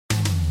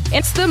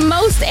It's the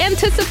most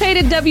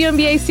anticipated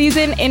WNBA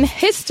season in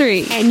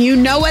history. And you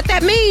know what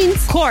that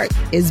means. Court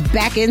is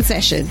back in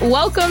session.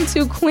 Welcome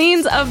to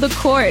Queens of the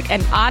Court,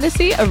 an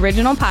Odyssey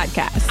original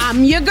podcast.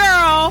 I'm your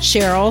girl,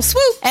 Cheryl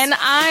Swoop. And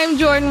I'm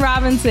Jordan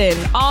Robinson.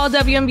 All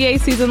WNBA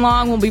season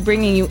long, we'll be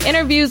bringing you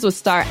interviews with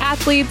star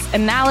athletes,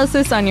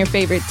 analysis on your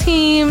favorite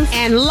teams,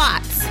 and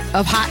lots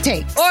of hot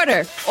takes.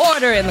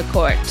 Order in the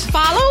court.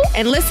 Follow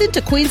and listen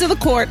to Queens of the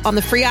Court on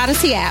the free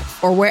Odyssey app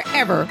or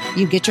wherever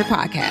you get your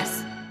podcasts.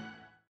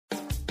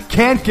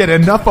 Can't get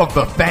enough of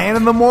the fan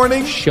in the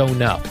morning?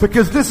 Shown up.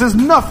 Because this is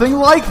nothing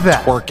like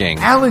that. Working.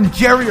 Al and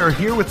Jerry are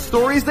here with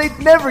stories they'd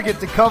never get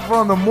to cover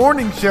on the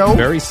morning show.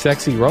 Very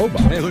sexy robot.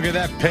 Hey, look at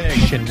that pig.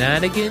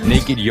 Shenanigans.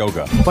 Naked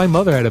yoga. My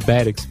mother had a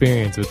bad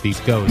experience with these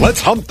ghosts.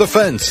 Let's hump the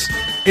fence.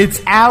 It's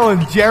Al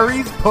and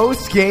Jerry's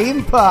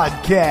post-game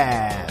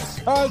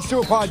podcast. Let's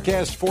do a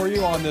podcast for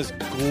you on this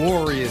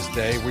glorious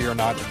day. We are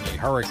not in the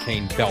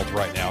hurricane belt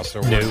right now,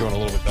 so we're doing a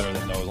little bit better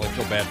than those. I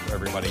feel bad for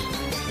everybody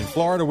in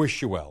Florida.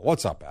 Wish you well.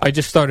 What's up, Al? I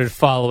just started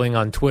following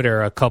on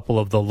Twitter a couple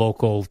of the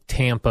local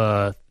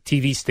Tampa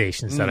TV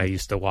stations that I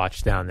used to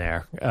watch down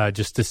there,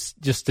 just to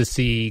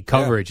see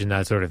coverage and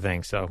that sort of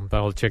thing. So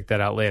I'll check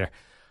that out later.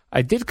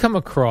 I did come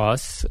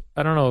across,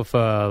 I don't know if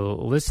a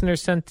listener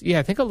sent,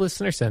 I think a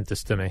listener sent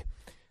this to me.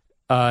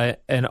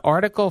 An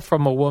article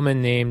from a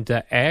woman named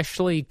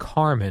Ashley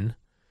Carmen.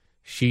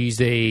 She's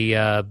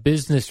a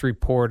business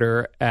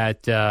reporter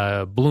at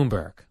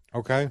Bloomberg.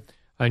 Okay.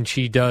 And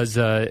she does,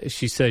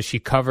 she says she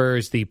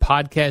covers the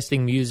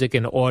podcasting, music,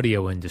 and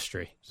audio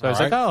industry. So I was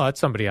like, oh, that's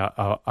somebody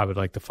I would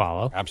like to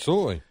follow.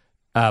 Absolutely.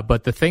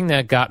 But the thing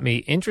that got me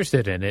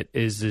interested in it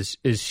is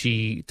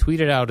she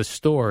tweeted out a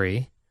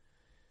story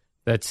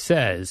that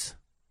says,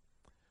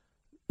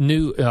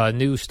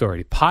 new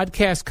story,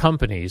 podcast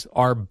companies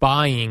are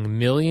buying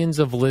millions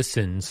of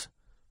listens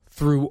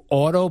through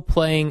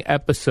auto-playing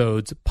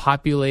episodes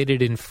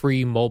populated in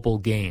free mobile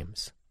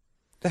games.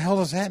 The hell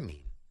does that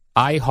mean?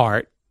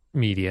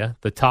 iHeartMedia,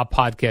 the top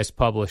podcast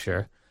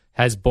publisher,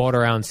 has bought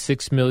around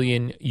 6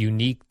 million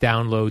unique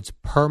downloads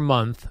per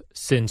month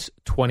since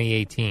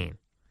 2018.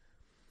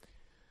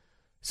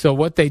 So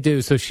what they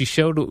do, so she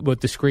showed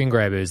what the screen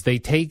grab is. They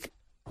take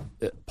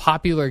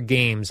popular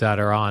games that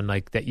are on,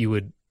 like that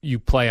you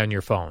play on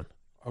your phone.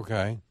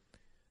 Okay.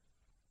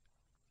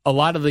 A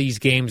lot of these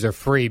games are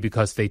free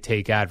because they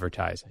take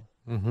advertising,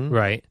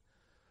 right?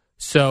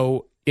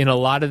 So in a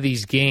lot of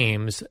these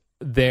games,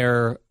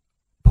 they're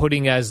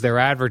putting as their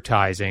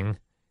advertising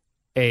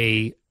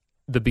the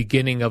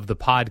beginning of the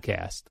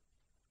podcast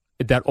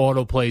that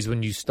auto plays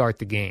when you start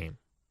the game,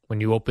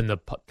 when you open the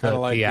kind of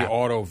like the app. The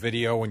auto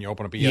video when you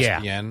open up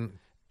ESPN. Yeah.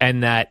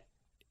 And that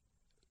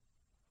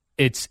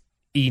it's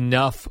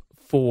enough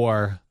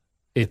for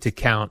it to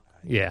count.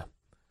 Yeah.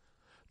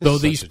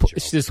 This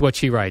is what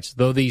she writes.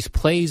 Though these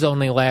plays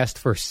only last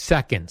for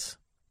seconds,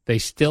 they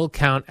still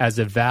count as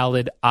a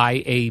valid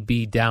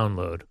IAB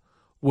download,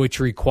 which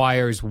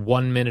requires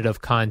 1 minute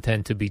of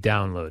content to be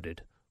downloaded,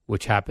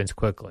 which happens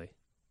quickly.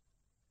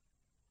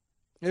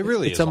 It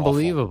really is. It's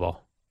unbelievable.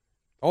 Awful.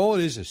 All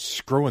it is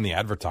screwing the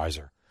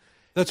advertiser.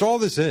 That's all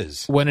this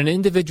is. When an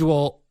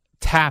individual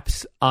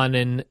taps on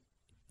an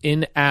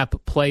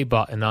in-app play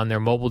button on their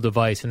mobile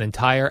device, an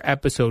entire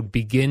episode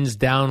begins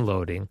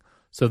downloading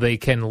so they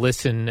can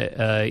listen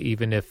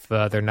even if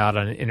they're not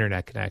on an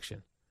internet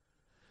connection.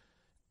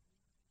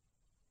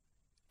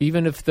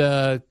 Even if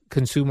the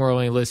consumer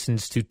only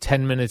listens to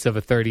 10 minutes of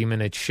a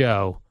 30-minute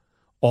show,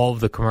 all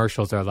of the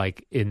commercials are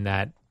like in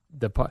that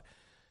the part.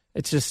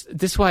 It's just,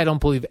 this is why I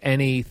don't believe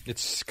any.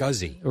 It's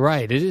scuzzy.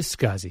 Right, it is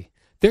scuzzy.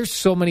 There's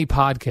so many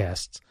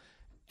podcasts,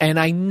 and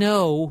I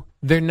know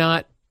they're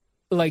not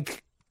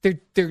like there's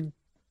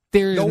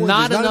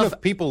not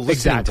enough people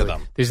listening to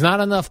them. There's not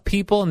enough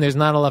people, and there's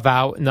not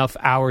enough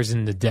hours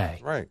in the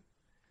day. Right.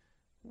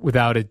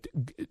 Without it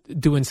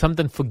doing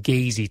something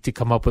fugazi to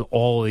come up with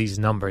all of these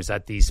numbers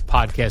that these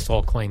podcasts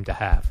all claim to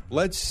have.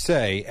 Let's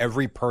say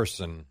every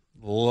person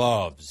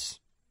loves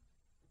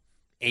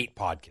 8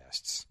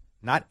 podcasts,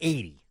 not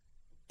 80,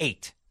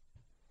 8.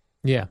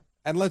 Yeah.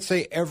 And let's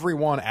say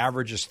everyone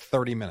averages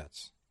 30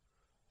 minutes.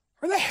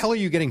 Where the hell are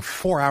you getting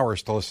 4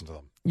 hours to listen to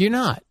them? You're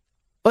not.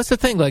 That's the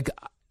thing. Like,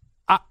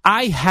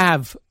 I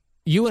have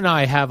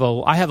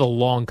a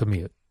long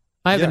commute.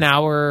 I have an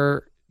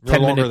hour,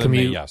 10-minute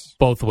commute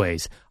both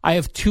ways. I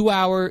have 2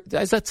 hours,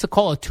 let's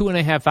call it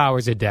 2.5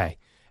 hours a day.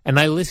 And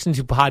I listen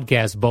to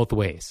podcasts both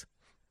ways.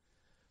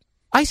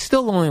 I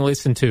still only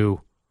listen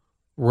to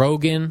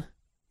Rogan,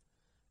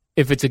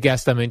 if it's a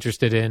guest I'm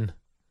interested in.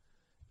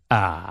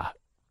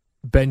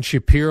 Ben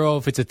Shapiro,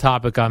 if it's a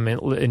topic I'm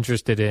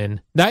interested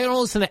in. Now, I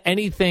don't listen to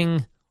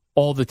anything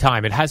all the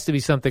time. It has to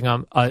be something a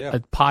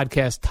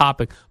podcast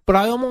topic. But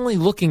I'm only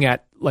looking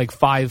at like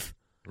 5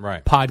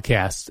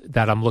 podcasts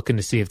that I'm looking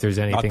to see if there's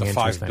anything interesting.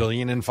 Not the 5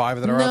 billion and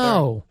 5 that are out there?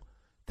 No.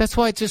 That's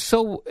why it's just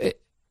so...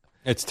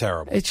 It's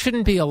terrible. It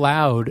shouldn't be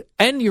allowed.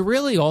 And you're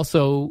really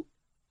also,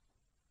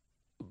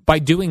 by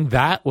doing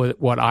that, what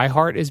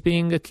iHeart is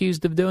being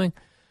accused of doing,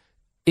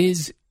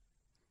 is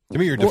To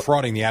me, you're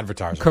defrauding the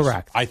advertiser.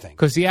 Correct. I think.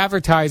 Because the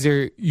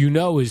advertiser,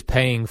 is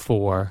paying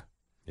for.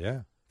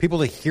 Yeah. People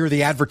to hear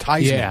the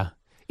advertisement. Yeah.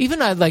 Even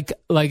like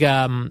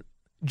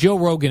Joe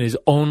Rogan is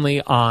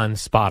only on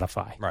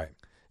Spotify. Right.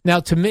 Now,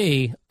 to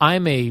me,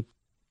 I'm a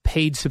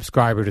paid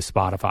subscriber to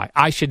Spotify.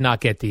 I should not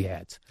get the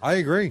ads. I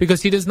agree.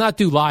 Because he does not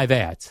do live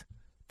ads.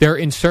 They're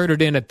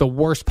inserted in at the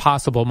worst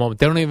possible moment.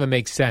 They don't even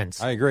make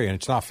sense. I agree, and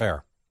it's not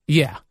fair.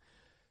 Yeah.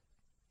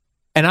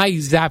 And I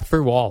zap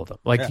through all of them.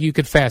 Like, you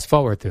could fast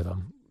forward through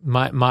them.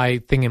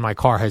 My thing in my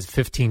car has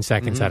 15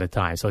 seconds at a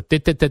time. So,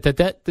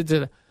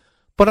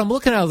 but I'm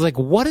looking at it, I was like,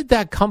 what did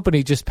that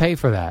company just pay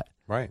for that?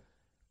 Right.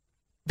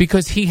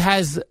 Because he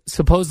has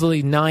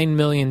supposedly 9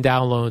 million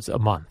downloads a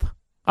month.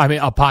 I mean,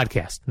 a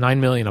podcast. 9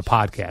 million a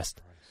podcast.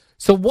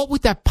 So what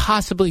would that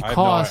possibly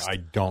cost? I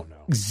don't know.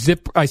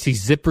 I see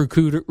Zip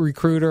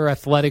Recruiter,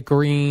 Athletic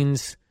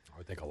Greens. I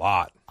would think a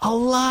lot. A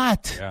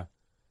lot. Yeah.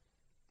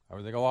 I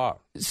would think a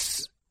lot.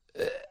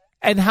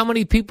 And how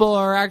many people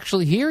are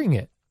actually hearing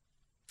it?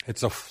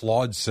 It's a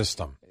flawed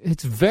system.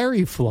 It's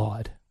very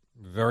flawed.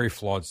 Very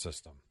flawed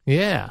system.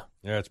 Yeah.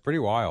 Yeah, it's pretty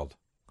wild.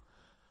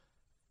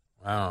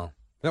 I don't know.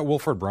 Is that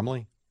Wilford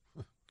Brimley?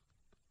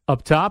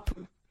 Up top,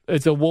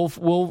 it's a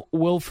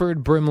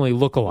Wilford Brimley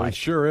lookalike. It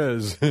sure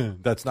is.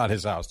 That's not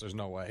his house. There's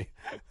no way.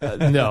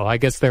 No, I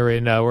guess they're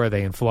in, where are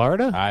they, in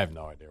Florida? I have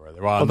no idea where they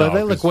are. Well, Although no,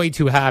 they look way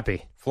too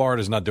happy.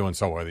 Florida's not doing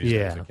so well these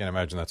Yeah. days. I can't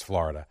imagine that's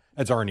Florida.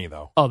 That's Ernie,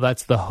 though. Oh,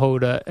 that's the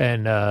Hoda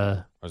and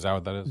Is that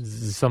what that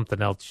is?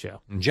 something else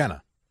show. And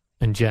Jenna.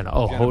 And Jenna.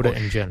 Oh, Jenna Hoda Bush.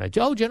 and Jenna.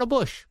 Oh, Jenna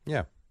Bush. Yeah.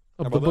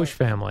 Of How the about Bush that?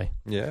 family.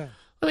 Yeah.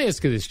 Let me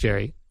ask you this,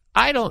 Jerry.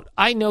 I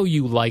know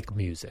you like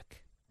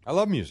music. I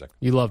love music.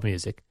 You love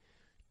music.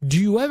 Do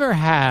you ever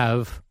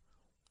have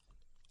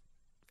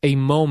a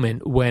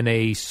moment when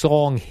a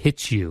song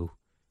hits you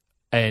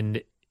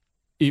and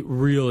it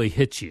really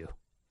hits you?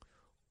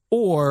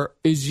 Or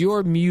is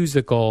your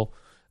musical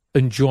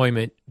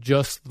enjoyment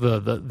just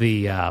the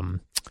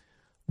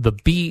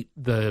beat,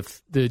 So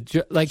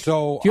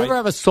do you ever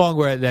have a song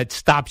where that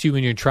stops you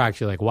in your tracks?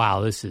 You're like,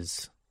 wow, this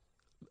is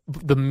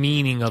the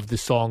meaning of the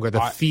song or the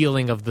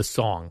feeling of the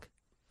song.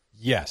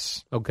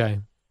 Yes.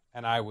 Okay.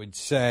 And I would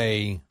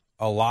say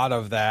a lot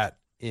of that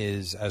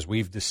is, as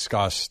we've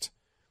discussed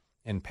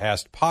in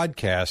past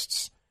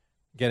podcasts,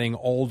 getting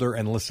older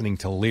and listening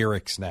to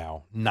lyrics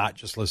now, not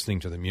just listening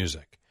to the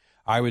music.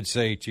 I would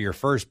say, to your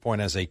first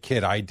point, as a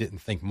kid, I didn't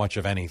think much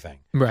of anything.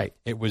 Right.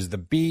 It was the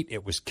beat.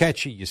 It was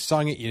catchy. You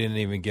sung it. You didn't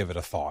even give it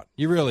a thought.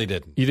 You really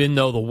didn't. You didn't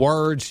know the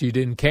words. You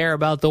didn't care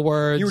about the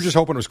words. You were just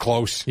hoping it was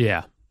close.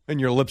 Yeah. And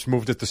your lips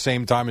moved at the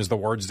same time as the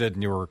words did,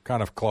 and you were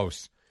kind of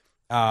close.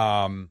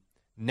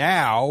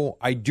 Now,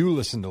 I do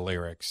listen to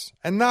lyrics,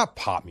 and not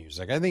pop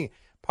music. I think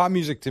pop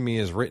music to me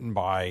is written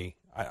by,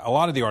 a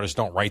lot of the artists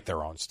don't write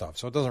their own stuff,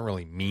 so it doesn't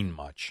really mean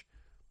much.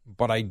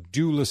 But I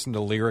do listen to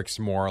lyrics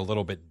more, a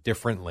little bit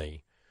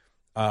differently,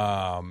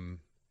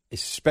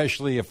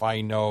 especially if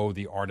I know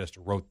the artist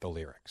wrote the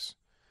lyrics.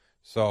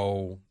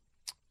 So,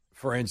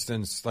 for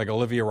instance, like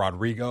Olivia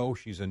Rodrigo,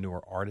 she's a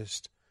newer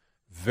artist,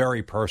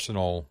 very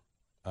personal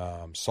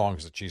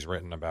songs that she's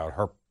written about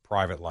her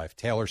private life.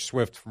 Taylor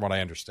Swift, from what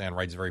I understand,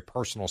 writes very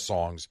personal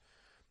songs.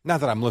 Not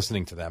that I'm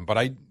listening to them,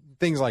 but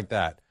things like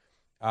that.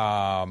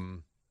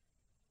 The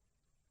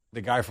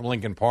guy from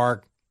Linkin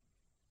Park,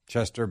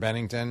 Chester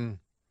Bennington,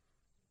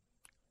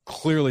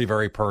 clearly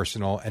very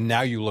personal. And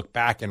now you look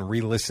back and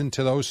re-listen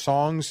to those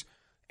songs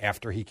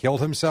after he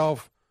killed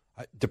himself.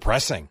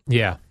 Depressing.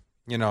 Yeah.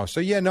 You know, so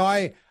yeah, no,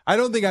 I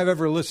don't think I've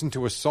ever listened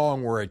to a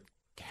song where it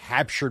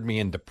captured me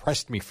and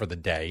depressed me for the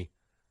day.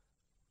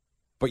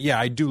 But yeah,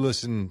 I do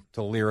listen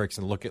to lyrics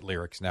and look at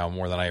lyrics now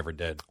more than I ever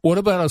did. What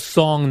about a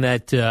song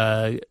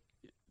that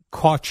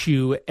caught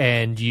you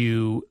and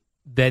you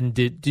then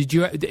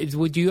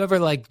would you ever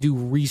like do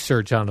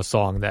research on a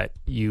song that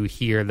you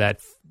hear that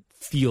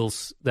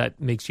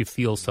makes you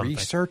feel something?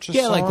 Research a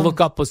yeah, song? like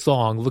look up a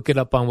song, look it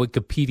up on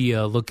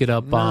Wikipedia, look it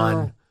up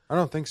on. I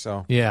don't think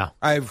so. Yeah.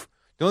 The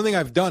only thing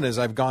I've done is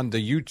I've gone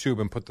to YouTube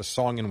and put the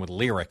song in with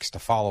lyrics to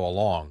follow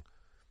along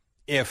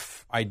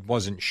if I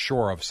wasn't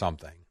sure of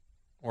something.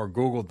 Or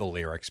Googled the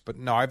lyrics, but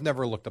no, I've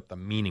never looked up the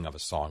meaning of a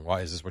song. Why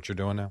is this what you're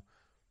doing now?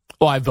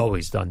 Well, I've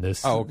always done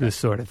this, okay. this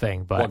sort of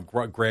thing. But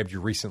what grabbed you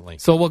recently?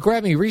 So what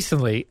grabbed me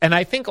recently, and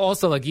I think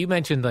also like you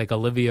mentioned, like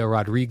Olivia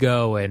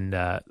Rodrigo and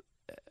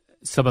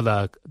some of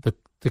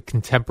the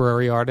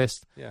contemporary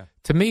artists. Yeah.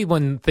 To me,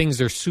 when things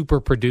are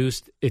super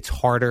produced, it's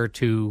harder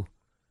to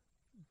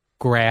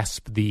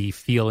grasp the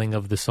feeling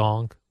of the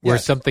song. Where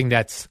Yes. something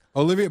that's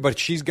Olivia, but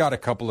she's got a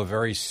couple of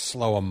very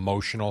slow,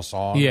 emotional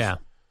songs. Yeah.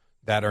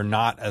 That are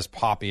not as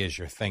poppy as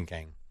you're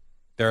thinking.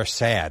 They're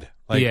sad.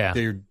 Like, Yeah.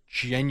 they're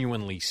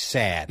genuinely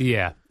sad.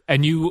 Yeah.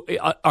 And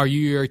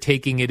you're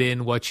taking it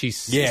in what she's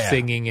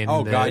singing and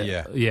Oh, God,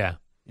 yeah. Yeah.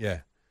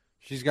 Yeah.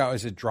 She's got,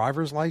 is it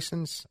Driver's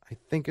License? I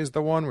think is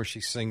the one where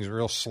she sings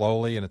real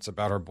slowly, and it's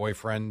about her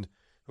boyfriend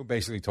who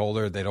basically told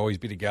her they'd always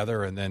be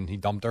together, and then he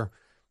dumped her.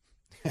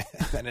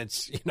 And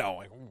it's,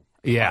 like, oh,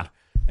 Yeah. God.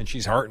 And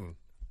she's hurting.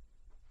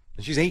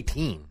 And she's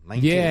 18,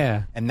 19.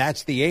 Yeah. And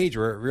that's the age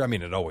where, I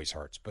mean, it always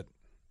hurts, but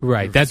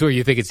Right. That's where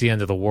you think it's the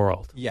end of the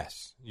world.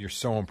 Yes, you're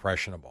so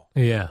impressionable.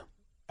 Yeah.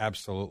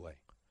 Absolutely.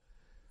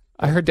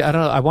 I heard. I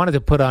don't know. I wanted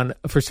to put on.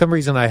 For some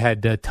reason, I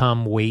had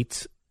Tom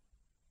Waits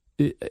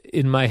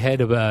in my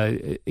head.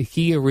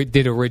 He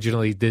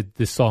originally did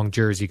the song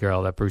 "Jersey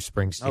Girl" that Bruce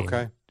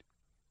Springsteen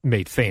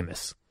made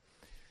famous,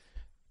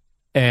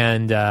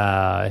 and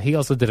he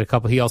also did a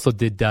couple. He also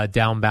did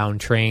 "Downbound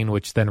Train,"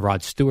 which then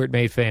Rod Stewart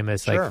made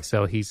famous. Sure. Like,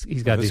 so he's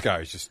got this these,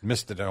 guy's just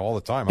missed it all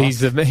the time. Huh?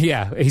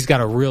 He's got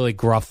a really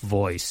gruff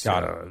voice.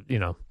 Got it. You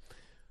know,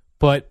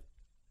 but.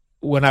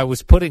 When I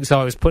was putting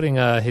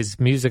his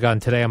music on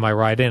today on my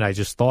ride in, I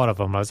just thought of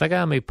him. I was like,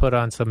 let me put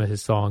on some of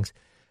his songs.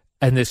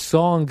 And this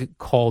song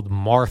called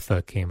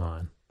Martha came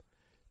on.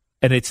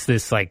 And it's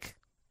this, like,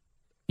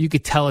 you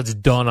could tell it's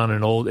done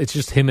on it's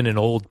just him and an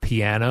old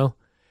piano.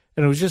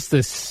 And it was just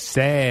this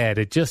sad,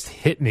 it just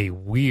hit me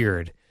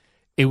weird.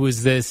 It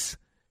was this,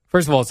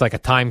 first of all, it's like a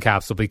time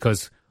capsule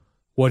because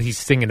what he's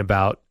singing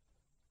about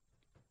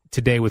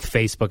today with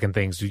Facebook and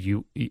things,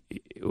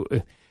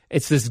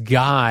 it's this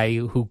guy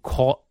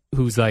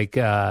who's like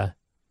in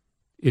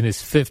his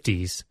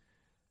 50s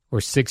or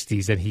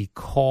 60s, and he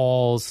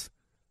calls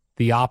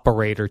the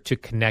operator to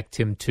connect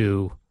him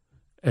to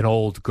an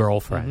old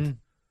girlfriend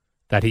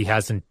that he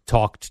hasn't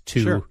talked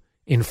to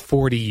in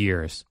 40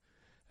 years,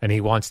 and he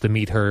wants to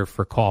meet her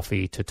for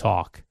coffee to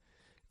talk.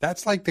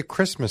 That's like the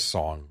Christmas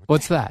song.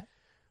 What's that?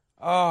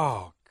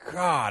 Oh,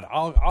 God.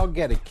 I'll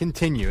get it.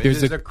 Continue.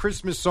 There's a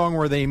Christmas song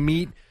where they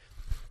meet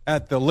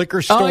at the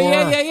liquor store. Oh,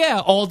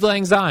 yeah. Auld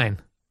Lang Syne.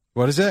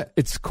 What is it?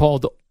 It's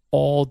called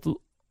Auld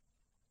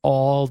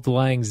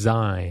Lang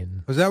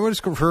Syne. Was that what it's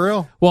called for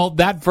real? Well,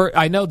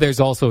 I know there's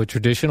also a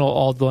traditional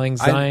Auld Lang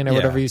Syne or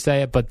whatever you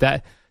say it, but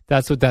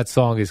that's what that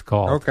song is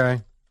called.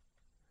 Okay.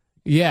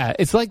 Yeah,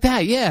 it's like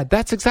that. Yeah,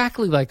 that's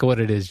exactly like what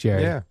it is,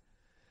 Jerry. Yeah.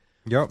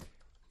 Yep.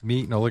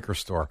 Meet in a liquor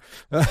store.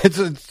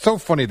 It's so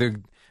funny.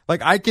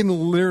 Like I can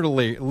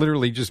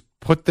literally just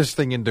put this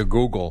thing into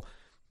Google.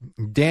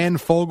 Dan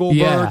Fogelberg.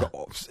 Yeah.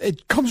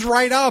 It comes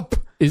right up.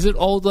 Is it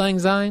Auld Lang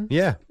Syne?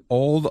 Yeah.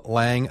 Auld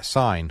Lang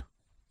Syne.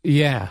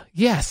 Yeah.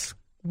 Yes.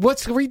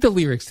 Read the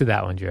lyrics to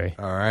that one, Jerry.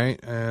 All right.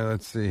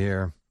 Let's see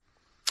here.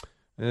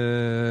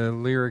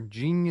 Lyric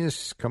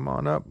Genius, come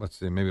on up. Let's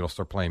see. Maybe it'll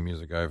start playing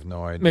music. I have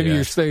no idea. Maybe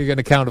you're going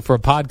to count it for a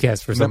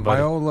podcast for somebody.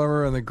 My old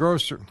lover in the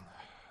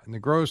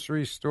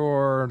grocery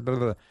store. Blah,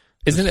 blah, blah.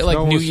 Isn't it like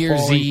New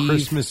Year's Eve?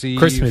 Christmas Eve.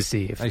 Christmas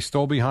Eve. I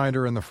stole behind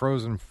her in the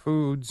frozen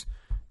foods,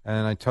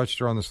 and I touched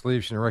her on the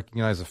sleeve. She didn't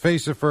recognize the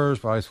face at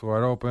first, but eyes flew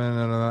wide open,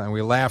 and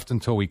we laughed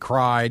until we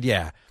cried.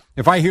 Yeah.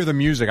 If I hear the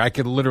music, I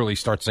could literally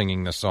start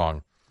singing this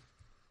song.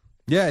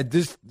 Yeah,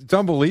 it's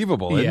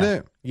unbelievable, isn't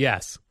it?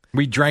 Yes.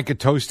 We drank a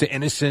toast to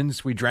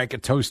innocence. We drank a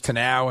toast to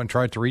now and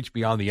tried to reach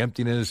beyond the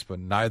emptiness, but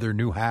neither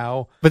knew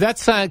how. But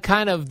that's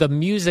kind of, the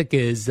music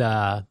is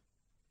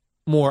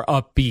more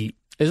upbeat.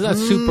 It's not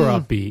super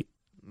upbeat.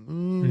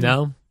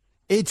 No?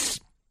 It's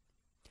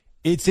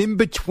in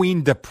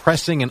between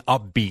depressing and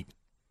upbeat.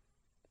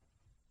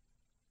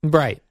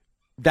 Right.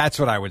 That's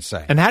what I would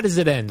say. And how does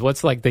it end?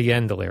 What's like the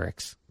end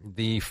lyrics?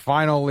 The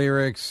final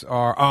lyrics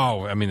are,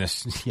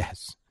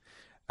 yes.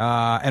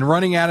 And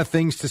running out of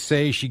things to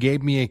say, she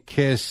gave me a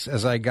kiss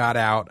as I got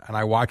out, and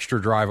I watched her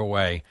drive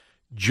away.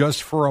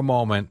 Just for a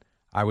moment,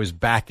 I was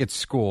back at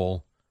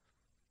school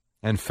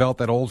and felt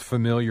that old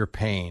familiar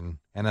pain.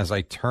 And as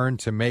I turned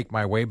to make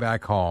my way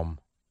back home,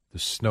 the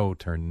snow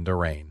turned into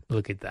rain.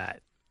 Look at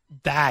that.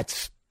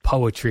 That's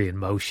poetry in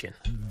motion.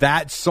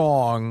 That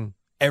song,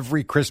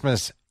 every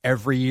Christmas,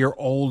 every year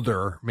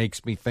older,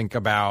 makes me think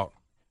about,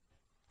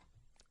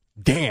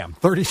 damn,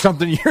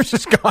 30-something years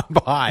has gone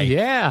by.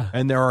 Yeah.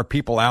 And there are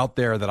people out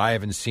there that I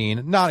haven't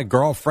seen, not a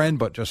girlfriend,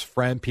 but just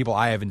people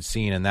I haven't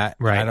seen. And that,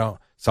 right.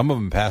 Some of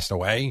them passed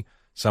away.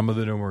 Some of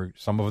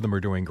them are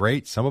doing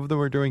great. Some of them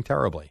are doing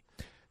terribly.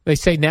 They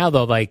say now,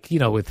 though, like,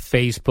 with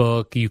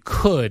Facebook, you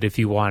could, if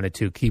you wanted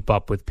to, keep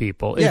up with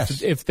people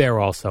if they're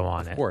also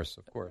on it. Of course.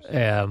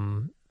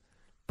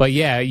 But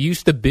yeah, it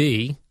used to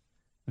be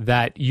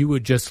that you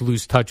would just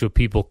lose touch with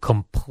people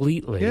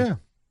completely. Yeah.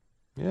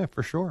 Yeah,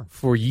 for sure.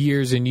 For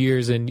years and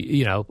years. And,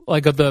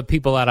 like of the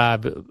people that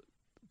I'm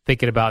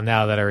thinking about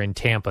now that are in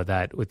Tampa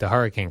that with the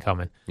hurricane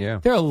coming. Yeah.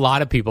 There are a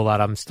lot of people that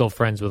I'm still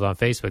friends with on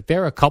Facebook.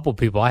 There are a couple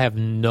people I have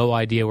no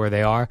idea where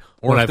they are.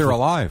 Or if they're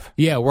alive.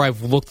 Yeah, where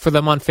I've looked for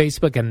them on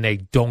Facebook and they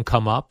don't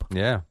come up.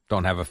 Yeah.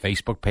 Don't have a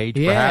Facebook page,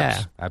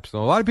 perhaps.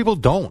 Absolutely. A lot of people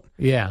don't.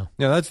 Yeah.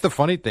 That's the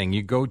funny thing.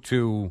 You go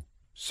to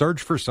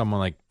search for someone,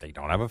 like, they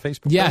don't have a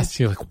Facebook page. Yes.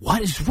 You're like,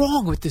 what is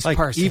wrong with this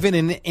person? Even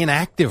an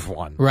inactive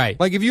one. Right.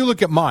 Like, if you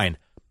look at mine,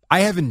 I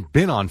haven't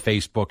been on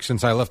Facebook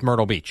since I left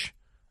Myrtle Beach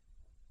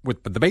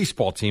with the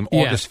baseball team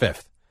August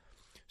 5th.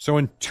 So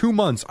in 2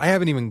 months, I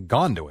haven't even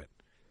gone to it.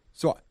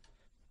 So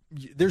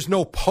there's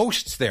no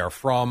posts there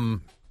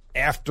from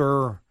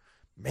after,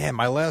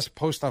 my last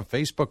post on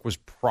Facebook was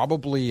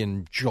probably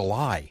in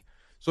July.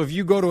 So if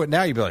you go to it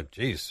now, you'd be like,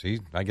 geez,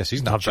 I guess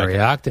he's not very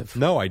active.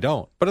 No, I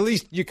don't. But at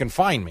least you can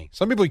find me.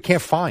 Some people you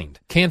can't find.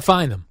 Can't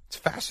find them. It's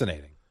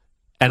fascinating.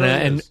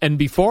 And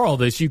before all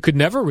this, you could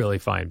never really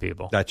find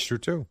people. That's true,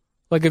 too.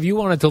 Like if you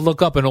wanted to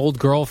look up an old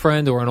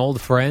girlfriend or an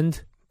old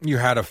friend, You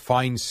had to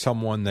find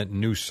someone that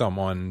knew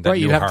someone that right?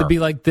 knew You'd have to her. be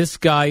like this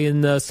guy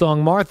in the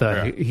song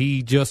Martha. Yeah.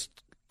 He just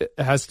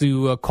has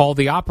to call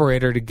the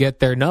operator to get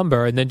their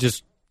number, and then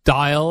just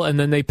dial, and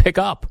then they pick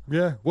up.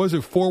 Yeah, was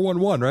it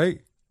 411,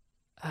 right?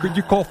 Could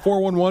you call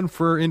 411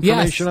 for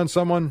information on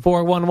someone?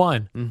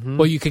 411.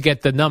 Well, you could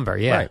get the number,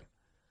 yeah. Right.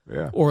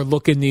 Yeah. Or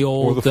look in the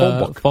old the phone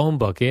book. phone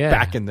book, yeah.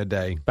 Back in the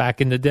day.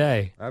 Back in the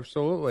day.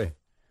 Absolutely.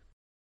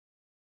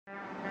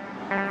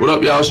 What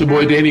up, y'all? It's your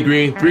boy Danny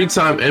Green,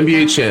 3-time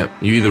NBA champ.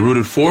 You either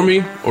rooted for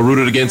me or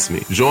rooted against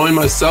me. Join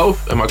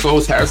myself and my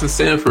co-host Harrison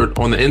Sanford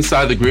on the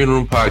Inside the Green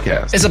Room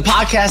podcast. It's a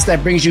podcast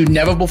that brings you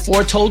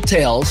never-before-told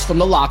tales from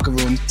the locker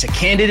room to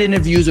candid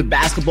interviews with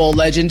basketball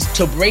legends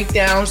to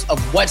breakdowns of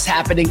what's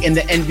happening in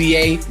the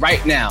NBA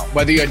right now.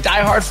 Whether you're a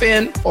diehard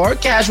fan or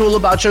casual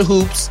about your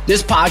hoops,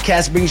 this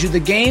podcast brings you the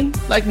game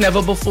like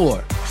never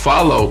before.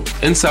 Follow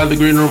Inside the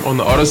Green Room on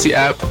the Odyssey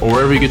app or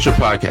wherever you get your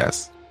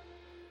podcasts.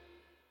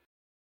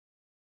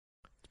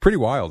 Pretty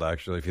wild,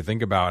 actually, if you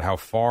think about how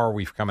far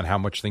we've come and how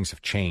much things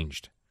have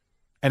changed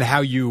and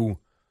how you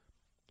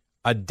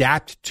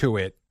adapt to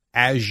it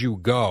as you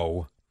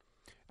go.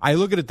 I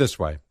look at it this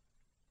way.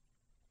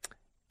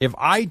 If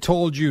I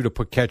told you to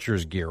put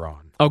catcher's gear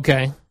on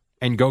Okay.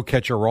 and go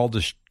catch a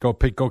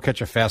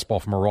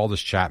fastball from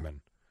Aroldis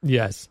Chapman,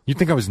 Yes. you'd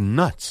think I was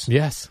nuts.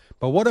 Yes.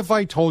 But what if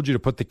I told you to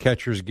put the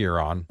catcher's gear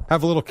on,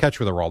 have a little catch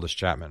with Aroldis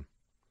Chapman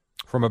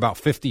from about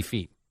 50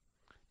 feet,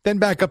 then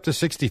back up to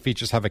 60 feet,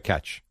 just have a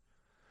catch.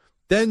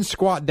 Then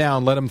squat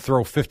down, let him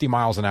throw 50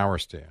 miles an hour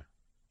to you.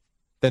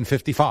 Then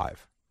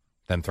 55.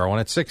 Then throw in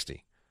at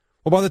 60.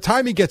 Well, by the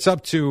time he gets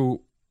up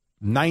to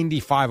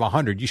 95,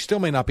 100, you still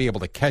may not be able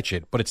to catch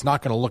it, but it's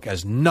not going to look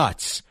as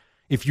nuts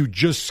if you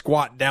just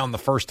squat down the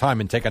first time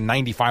and take a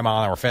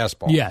 95-mile-an-hour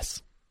fastball.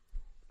 Yes.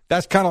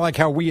 That's kind of like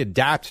how we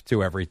adapt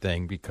to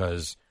everything,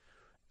 because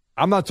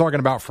I'm not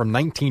talking about from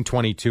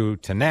 1922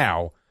 to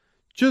now,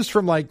 just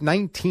from like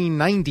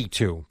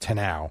 1992 to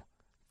now,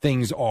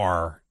 things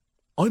are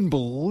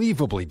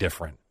unbelievably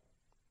different.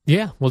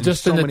 Yeah. Well,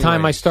 just so in the many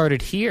time I ways.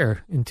 started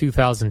here in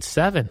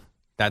 2007,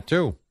 That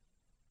too.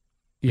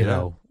 you Yeah.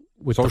 know,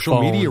 with Social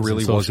the media phones really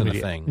and social wasn't a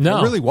media. thing. No,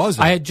 It really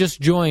wasn't. I had just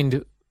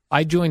joined.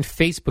 I joined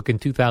Facebook in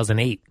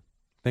 2008,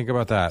 Think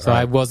about that. so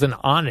right? I wasn't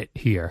on it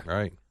here.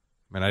 Right.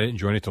 Man, I didn't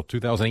join it till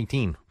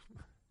 2018.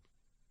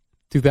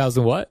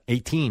 2000 what?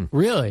 18.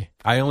 Really?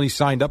 I only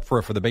signed up for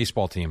it for the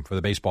baseball team, for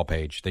the baseball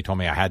page. They told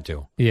me I had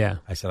to. Yeah.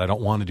 I said, I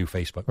don't want to do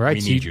Facebook. Right.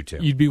 We so need you'd, you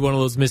to. You'd be one of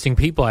those missing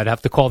people. I'd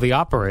have to call the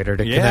operator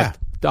to Yeah. connect.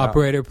 The Wow.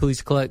 operator,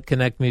 please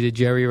connect me to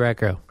Jerry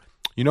Recco.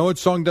 You know what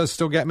song does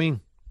still get me?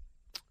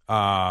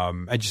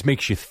 It just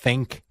makes you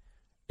think,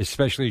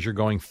 especially as you're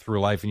going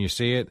through life and you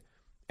see it,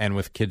 and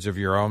with kids of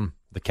your own,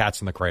 The Cat's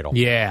in the Cradle.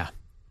 Yeah.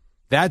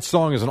 That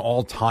song is an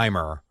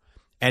all-timer,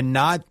 and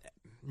not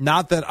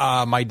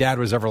that my dad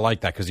was ever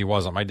like that, because he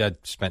wasn't. My dad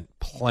spent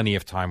plenty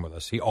of time with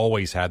us. He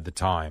always had the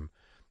time.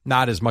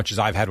 Not as much as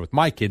I've had with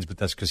my kids, but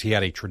that's because he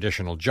had a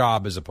traditional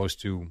job as opposed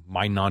to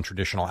my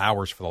non-traditional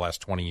hours for the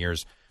last 20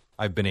 years.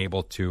 I've been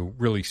able to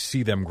really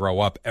see them grow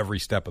up every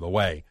step of the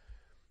way.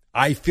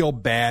 I feel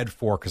bad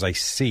because I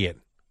see it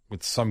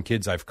with some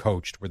kids I've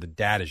coached where the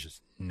dad is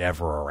just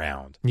never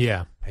around.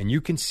 Yeah. And you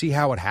can see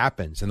how it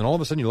happens. And then all of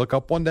a sudden you look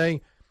up one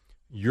day,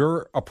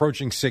 you're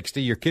approaching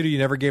 60, your kid who you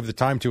never gave the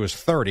time to is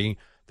 30,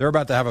 they're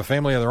about to have a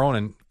family of their own,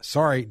 and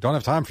sorry, don't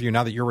have time for you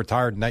now that you're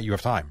retired and that you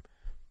have time.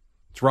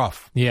 It's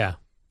rough. Yeah.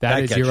 That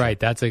That is, gets you're you. right.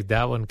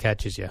 That one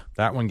catches you.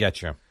 That one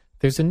gets you.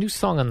 There's a new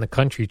song on the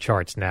country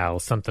charts now,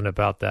 something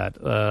about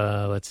that.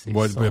 Let's see.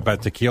 What song.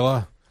 about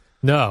tequila?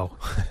 No.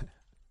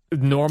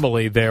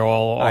 Normally, they're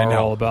I know.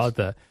 all about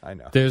that. I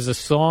know. There's a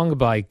song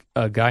by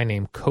a guy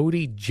named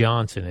Cody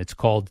Johnson. It's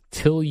called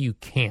 "Till You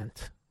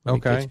Can't."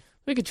 Okay. Let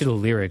me get you the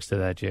lyrics to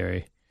that,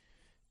 Jerry.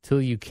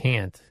 "Till You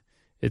Can't."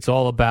 It's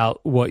all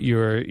about what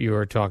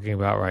you're talking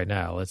about right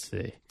now. Let's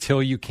see.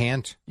 Till you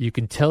can't? You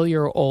can tell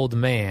your old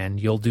man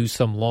you'll do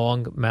some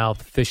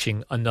long-mouth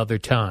fishing another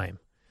time.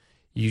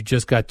 You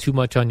just got too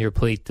much on your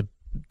plate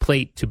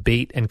to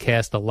bait and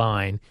cast a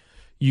line.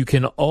 You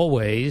can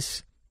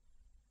always...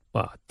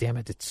 Oh, damn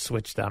it, it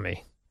switched on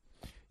me.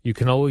 You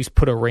can always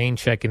put a rain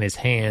check in his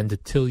hand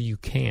till you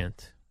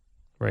can't.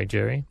 Right,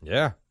 Jerry?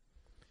 Yeah.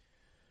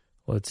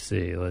 Let's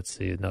see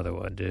another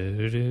one.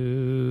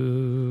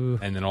 Do-do.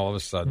 And then all of a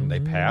sudden they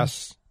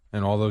pass,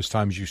 and all those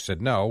times you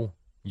said no,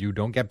 you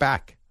don't get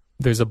back.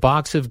 There's a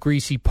box of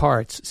greasy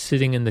parts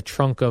sitting in the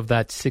trunk of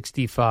that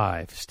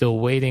 65, still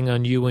waiting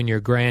on you and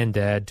your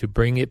granddad to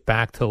bring it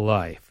back to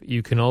life.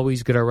 You can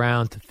always get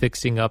around to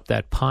fixing up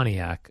that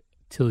Pontiac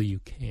till you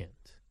can't.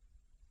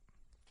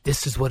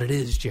 This is what it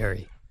is,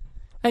 Jerry.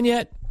 And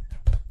yet...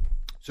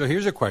 So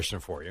here's a question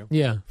for you.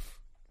 Yeah.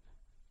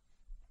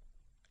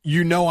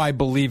 You know I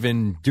believe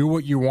in do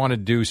what you want to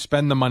do,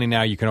 spend the money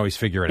now, you can always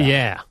figure it out.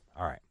 Yeah.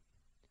 All right.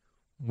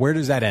 Where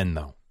does that end,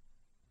 though?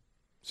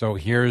 So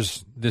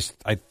here's this.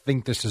 I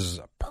think this is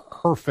a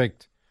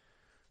perfect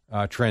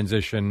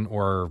transition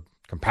or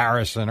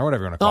comparison or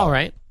whatever you want to call it. All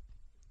right.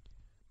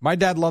 My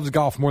dad loves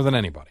golf more than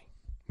anybody.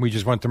 We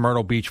just went to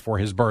Myrtle Beach for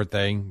his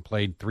birthday,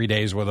 played 3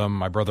 days with him.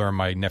 My brother and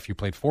my nephew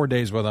played 4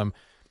 days with him.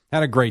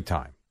 Had a great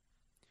time.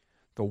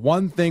 The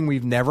one thing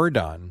we've never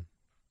done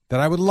that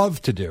I would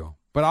love to do,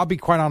 but I'll be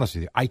quite honest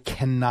with you, I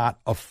cannot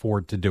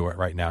afford to do it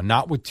right now.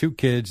 Not with 2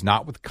 kids,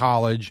 not with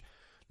college,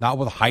 not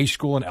with high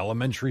school and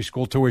elementary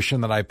school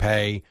tuition that I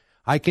pay.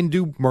 I can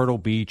do Myrtle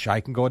Beach.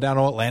 I can go down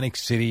to Atlantic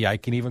City. I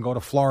can even go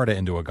to Florida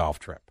and do a golf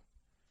trip.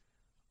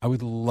 I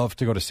would love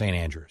to go to St.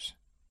 Andrews.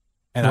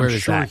 And Where I'm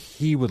is sure that?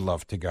 he would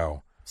love to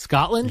go.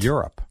 Scotland?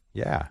 Europe,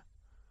 yeah.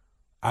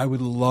 I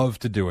would love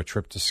to do a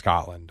trip to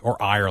Scotland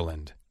or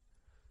Ireland.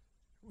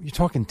 You're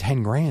talking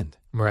 10 grand.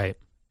 Right.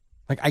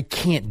 Like, I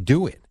can't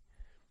do it.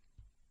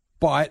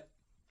 But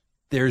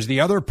there's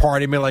the other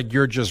part of me, like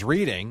you're just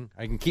reading.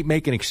 I can keep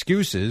making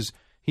excuses.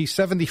 He's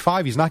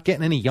 75. He's not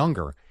getting any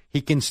younger.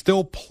 He can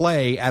still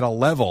play at a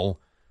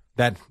level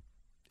that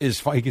is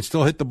fine. He can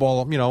still hit the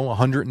ball,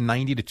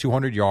 190 to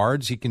 200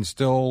 yards. He can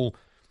still,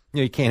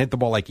 he can't hit the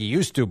ball like he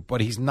used to,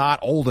 but he's not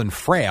old and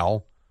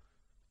frail.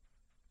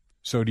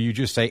 So do you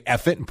just say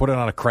F it and put it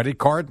on a credit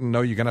card and know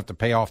you're going to have to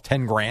pay off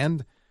 10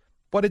 grand?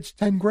 But it's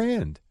 10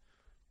 grand.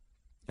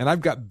 And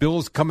I've got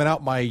bills coming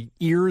out my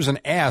ears and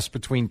ass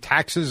between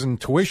taxes and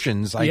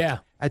tuitions. Yeah.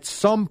 At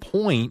some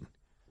point,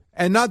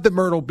 and not that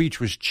Myrtle Beach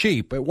was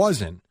cheap, it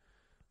wasn't,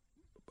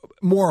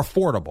 more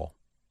affordable,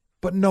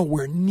 but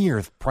nowhere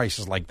near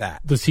prices like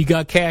that. Does he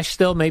got cash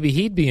still? Maybe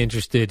he'd be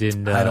interested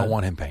in... I don't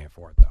want him paying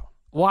for it, though.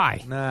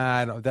 Why?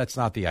 Nah, that's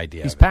not the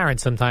idea. His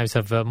parents sometimes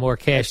have more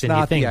cash It's than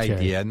not you think. the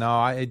idea. Jerry.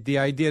 No, the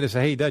idea to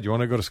say, hey, Dad, you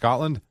want to go to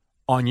Scotland?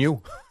 On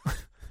you?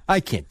 I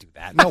can't do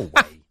that. No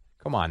way.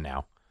 Come on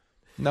now.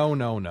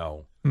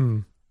 No.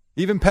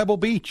 Even Pebble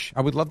Beach.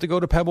 I would love to go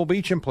to Pebble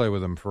Beach and play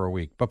with him for a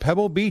week. But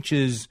Pebble Beach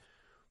is,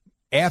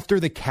 after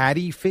the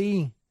caddy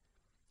fee,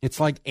 it's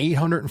like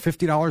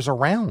 $850 a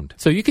round.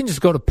 So you can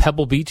just go to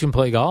Pebble Beach and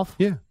play golf?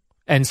 Yeah.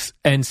 And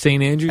St.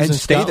 Andrews And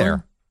stay Scotland?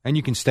 there. And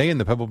you can stay in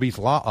the Pebble Beach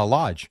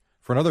Lodge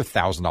for another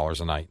 $1,000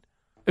 a night.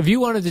 If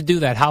you wanted to do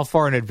that, how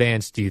far in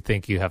advance do you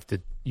think you have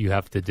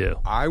to do?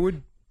 I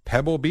would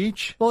Pebble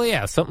Beach? Well,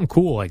 yeah, something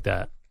cool like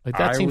that. Like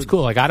that I seems would-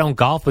 cool. Like I don't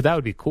golf, but that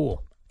would be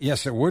cool.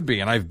 Yes, it would be.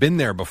 And I've been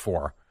there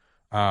before.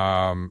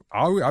 I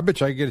bet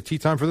you I could get a tee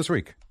time for this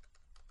week.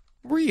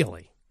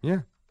 Really? Yeah.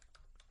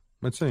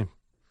 Let's see.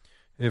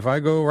 If I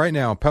go right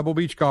now, Pebble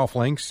Beach Golf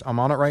Links, I'm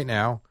on it right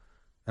now.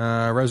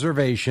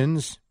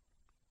 Reservations.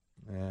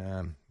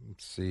 Let's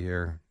see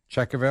here.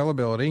 Check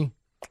availability.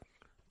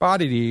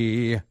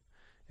 Body.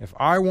 If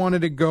I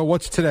wanted to go,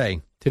 what's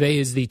today? Today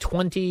is the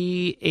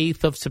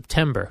 28th of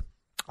September.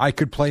 I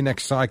could play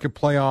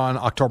on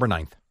October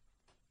 9th.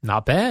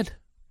 Not bad.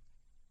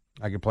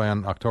 I could play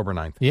on October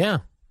 9th. Yeah.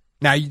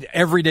 Now,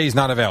 every day is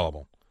not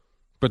available,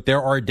 but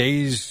there are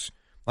days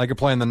I could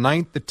play on the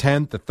 9th, the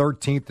 10th, the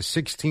 13th, the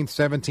 16th,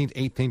 17th,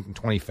 18th, and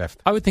 25th.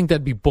 I would think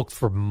that'd be booked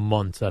for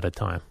months at a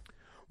time.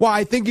 Well,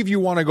 I think if you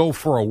want to go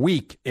for a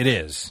week, it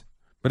is.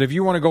 But if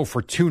you want to go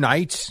for 2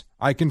 nights,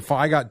 I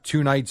got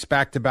 2 nights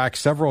back to back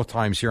several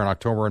times here in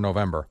October and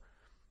November.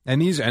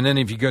 And then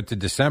if you go to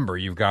December,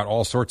 you've got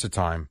all sorts of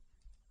time.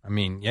 I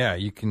mean, yeah,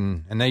 you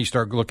can, and then you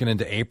start looking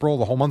into April,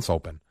 the whole month's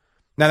open.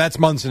 Now that's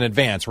months in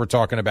advance. We're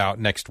talking about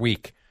next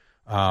week.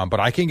 But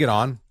I can get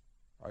on.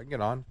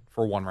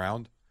 For 1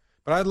 round.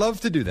 But I'd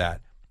love to do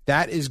that.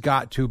 That has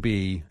got to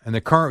be, and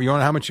the current, you want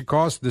to know how much it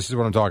costs? This is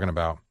what I'm talking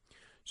about.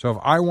 So if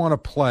I want to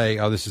play,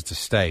 this is to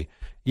stay.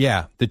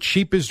 Yeah, the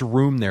cheapest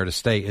room there to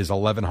stay is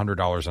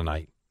 $1,100 a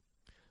night.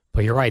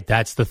 But you're right.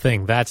 That's the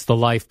thing. That's the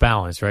life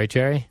balance, right,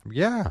 Jerry?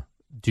 Yeah.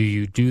 Do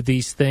you do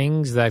these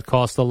things that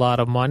cost a lot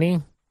of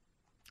money?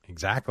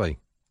 Exactly.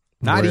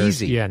 Not Whereas-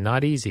 easy. Yeah,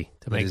 not easy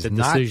to make is the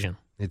not- decision.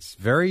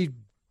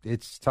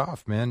 It's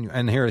tough, man.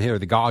 And here,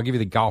 I'll give you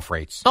the golf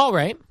rates. All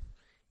right.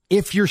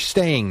 If you're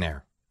staying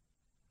there,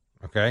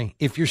 okay?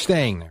 If you're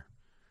staying there,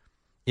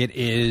 it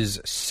is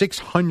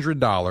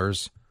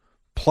 $600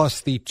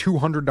 plus the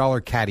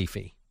 $200 caddy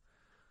fee.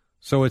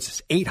 So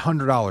it's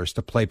 $800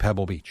 to play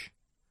Pebble Beach.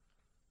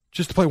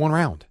 Just to play 1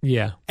 round.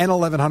 Yeah. And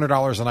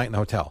 $1,100 a night in the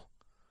hotel.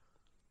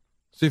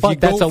 So if you But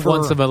that's go a for,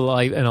 once in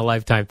a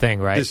lifetime thing,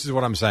 right? This is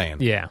what I'm saying.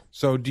 Yeah.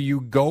 So do you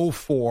go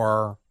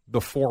for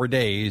the 4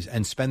 days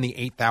and spend the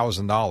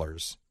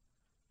 $8,000?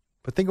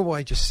 But think of what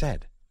I just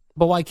said.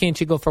 But why can't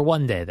you go for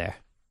 1 day there?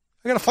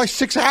 I got to fly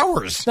 6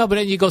 hours. No, but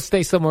then you go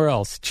stay somewhere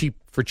else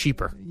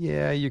cheaper.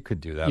 Yeah, you could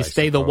do that. You I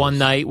stay the suppose. one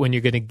night when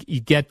you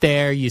get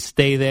there, you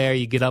stay there,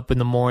 you get up in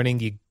the morning,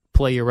 you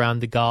play around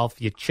the golf,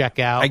 you check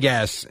out. I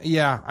guess.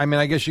 Yeah. I mean,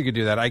 I guess you could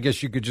do that. I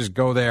guess you could just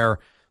go there.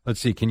 Let's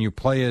see. Can you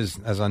play as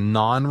a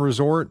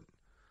non-resort?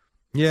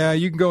 Yeah,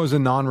 you can go as a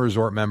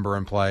non-resort member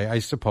and play, I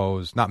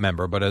suppose. Not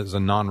member, but as a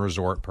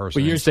non-resort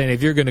person. But you're saying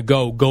if you're going to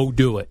go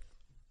do it.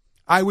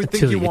 I would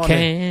think until you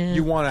can.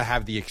 you want to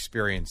have the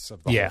experience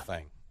of the Yeah. whole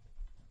thing.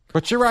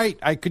 But you're right.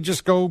 I could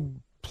just go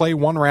play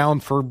 1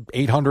 round for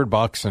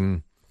 $800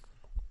 and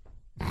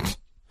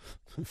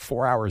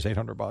 4 hours,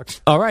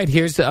 $800. All right,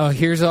 here's our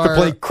To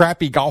play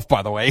crappy golf,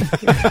 by the way,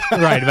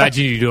 right.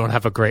 Imagine you don't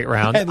have a great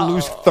round. and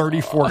lose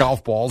 34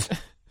 golf balls.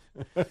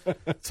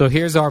 So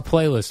here's our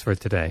playlist for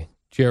today.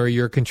 Jerry,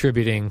 you're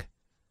contributing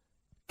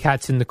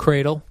Cats in the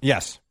Cradle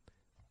Yes.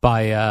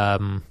 by,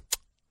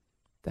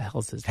 the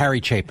hell's his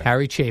Harry Chapin.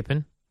 Harry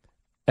Chapin.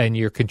 And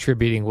you're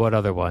contributing what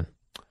other one?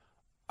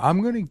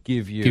 I'm going to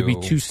give you... Give me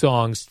 2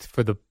 songs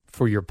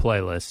for your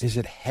playlist. Is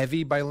it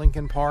Heavy by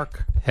Linkin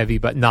Park? Heavy,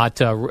 but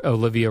not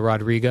Olivia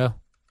Rodrigo?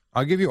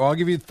 I'm going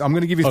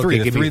to give you Okay, 3.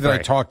 The give me 3 that I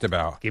 3. talked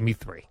about. Give me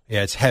 3.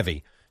 Yeah, it's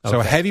Heavy. So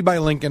Okay. Heavy by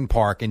Linkin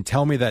Park, and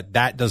tell me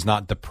that does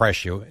not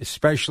depress you,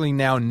 especially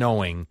now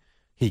knowing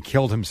he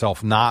killed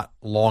himself not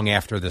long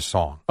after this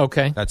song.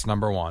 Okay. That's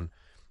number 1.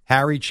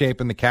 Harry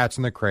Chapin, The Cats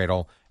in the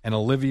Cradle, and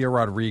Olivia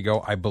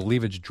Rodrigo, I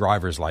believe it's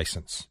Driver's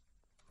License.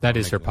 That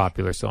is her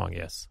popular song,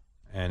 yes.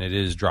 And it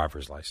is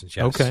Driver's License,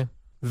 yes. Okay.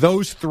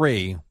 Those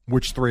 3,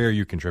 which 3 are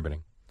you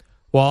contributing?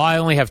 Well, I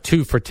only have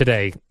 2 for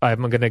today.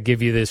 I'm going to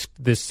give you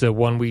this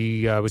one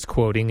we was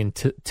quoting,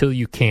 Till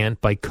You Can't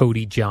by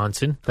Cody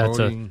Johnson. That's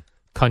Cody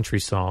a country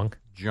song.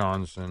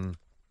 Johnson,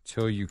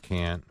 Till You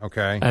Can't.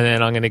 Okay. And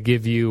then I'm going to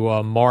give you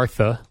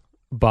Martha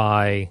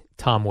by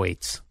Tom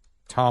Waits.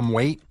 Tom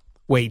Waits?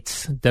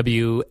 Waits,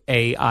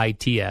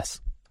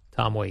 Waits.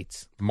 Tom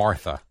Waits.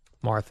 Martha.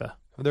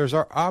 I'm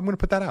going to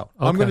put that out.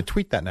 I'm Okay. going to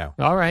tweet that now.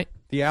 All right.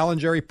 The Al and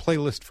Jerry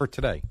playlist for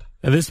today.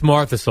 And this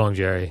Martha song,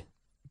 Jerry,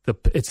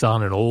 it's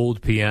on an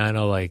old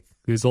piano. Like,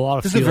 there's a lot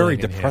of This is a very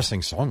feeling in here.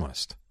 depressing song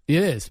list.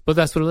 It is, but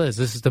that's what it is.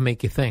 This is to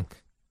make you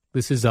think.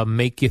 This is a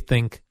make you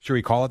think Should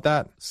we call it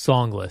that?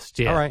 song list.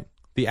 Yeah. All right.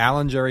 The Al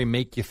and Jerry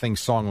Make You Think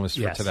song list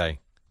for Yes. today.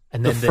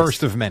 And The then this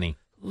first of many.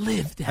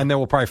 lived out. And then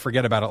we'll probably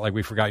forget about it like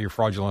we forgot your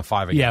Fraudulent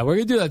 5 again. Yeah, we're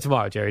going to do that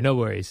tomorrow, Jerry. No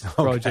worries.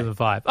 Fraudulent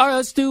 5. All right,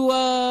 let's do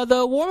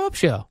the warm-up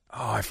show.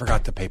 Oh, I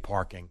forgot to pay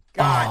parking.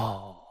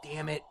 God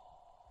damn it.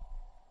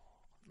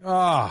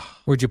 Oh.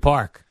 Where'd you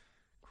park?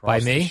 By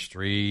Across me? the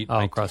street. Oh,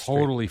 I across the street.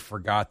 totally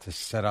forgot to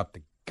set up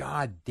the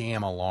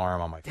goddamn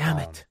alarm on my Damn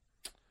phone. it.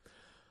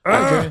 All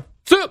right, Jerry.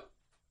 Sup?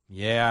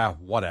 Yeah,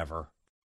 whatever.